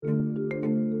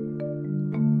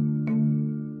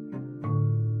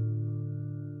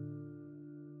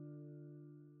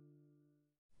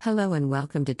Hello and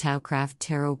welcome to Taocraft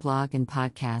Tarot blog and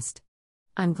podcast.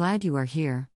 I'm glad you are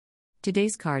here.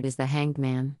 Today's card is the Hanged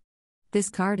Man. This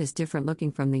card is different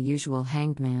looking from the usual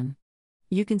Hanged Man.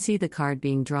 You can see the card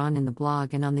being drawn in the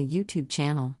blog and on the YouTube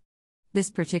channel.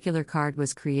 This particular card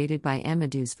was created by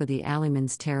Amadeus for the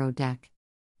Alleyman's Tarot deck.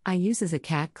 I use as a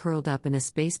cat curled up in a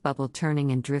space bubble turning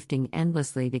and drifting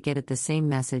endlessly to get at the same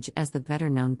message as the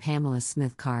better-known Pamela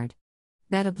Smith card.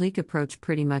 That oblique approach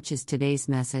pretty much is today's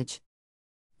message.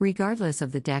 Regardless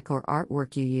of the deck or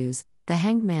artwork you use, the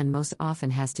Hanged Man most often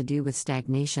has to do with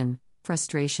stagnation,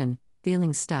 frustration,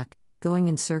 feeling stuck, going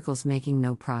in circles making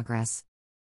no progress.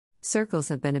 Circles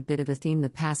have been a bit of a theme the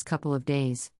past couple of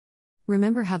days.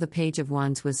 Remember how the Page of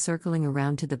Wands was circling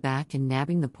around to the back and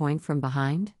nabbing the point from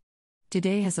behind?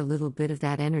 Today has a little bit of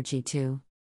that energy too.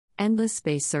 Endless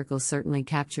space circles certainly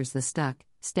captures the stuck,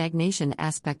 stagnation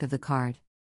aspect of the card.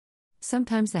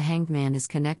 Sometimes the Hanged Man is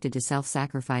connected to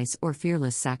self-sacrifice or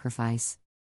fearless sacrifice.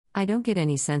 I don't get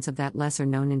any sense of that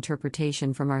lesser-known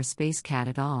interpretation from our space cat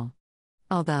at all.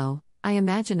 Although, I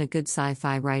imagine a good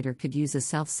sci-fi writer could use a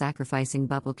self-sacrificing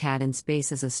bubble cat in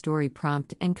space as a story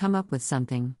prompt and come up with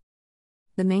something.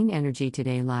 The main energy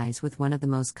today lies with one of the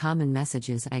most common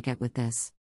messages I get with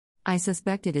this. I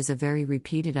suspect it is a very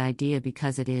repeated idea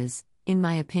because it is, in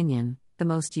my opinion, the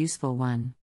most useful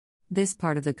one. This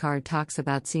part of the card talks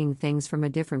about seeing things from a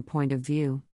different point of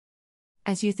view.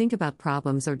 As you think about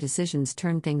problems or decisions,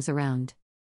 turn things around.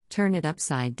 Turn it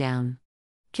upside down.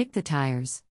 Kick the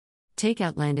tires. Take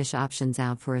outlandish options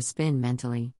out for a spin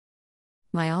mentally.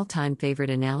 My all-time favorite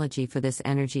analogy for this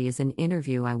energy is an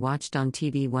interview I watched on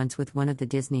TV once with one of the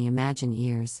Disney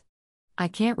Imagineers. I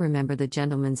can't remember the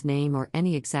gentleman's name or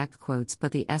any exact quotes,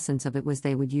 but the essence of it was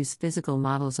they would use physical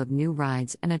models of new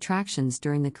rides and attractions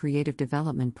during the creative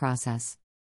development process.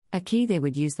 A key they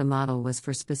would use the model was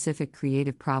for specific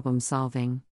creative problem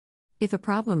solving. If a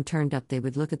problem turned up, they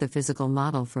would look at the physical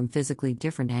model from physically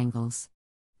different angles.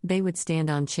 They would stand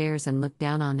on chairs and look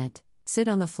down on it, sit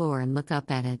on the floor and look up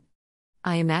at it.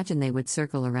 I imagine they would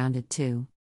circle around it too.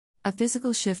 A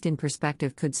physical shift in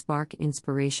perspective could spark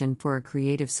inspiration for a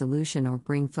creative solution or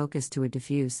bring focus to a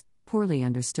diffuse, poorly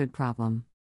understood problem.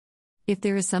 If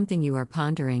there is something you are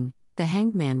pondering, the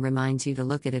Hanged Man reminds you to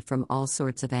look at it from all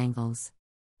sorts of angles.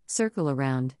 Circle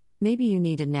around, maybe you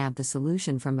need to nab the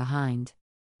solution from behind.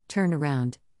 Turn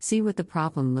around, see what the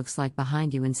problem looks like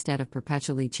behind you instead of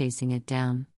perpetually chasing it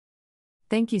down.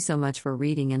 Thank you so much for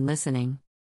reading and listening.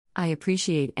 I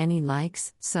appreciate any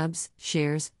likes, subs,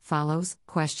 shares, follows,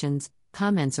 questions,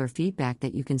 comments or feedback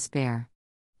that you can spare.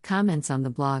 Comments on the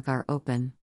blog are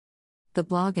open. The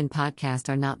blog and podcast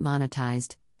are not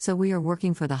monetized, so we are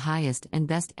working for the highest and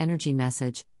best energy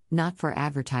message, not for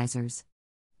advertisers.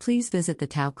 Please visit the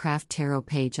Taocraft Tarot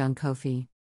page on Ko-fi.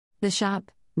 The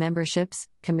shop, memberships,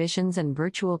 commissions and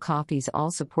virtual coffees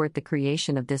all support the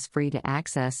creation of this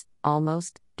free-to-access,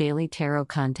 almost, daily tarot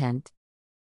content.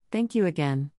 Thank you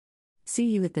again. See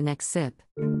you at the next sip.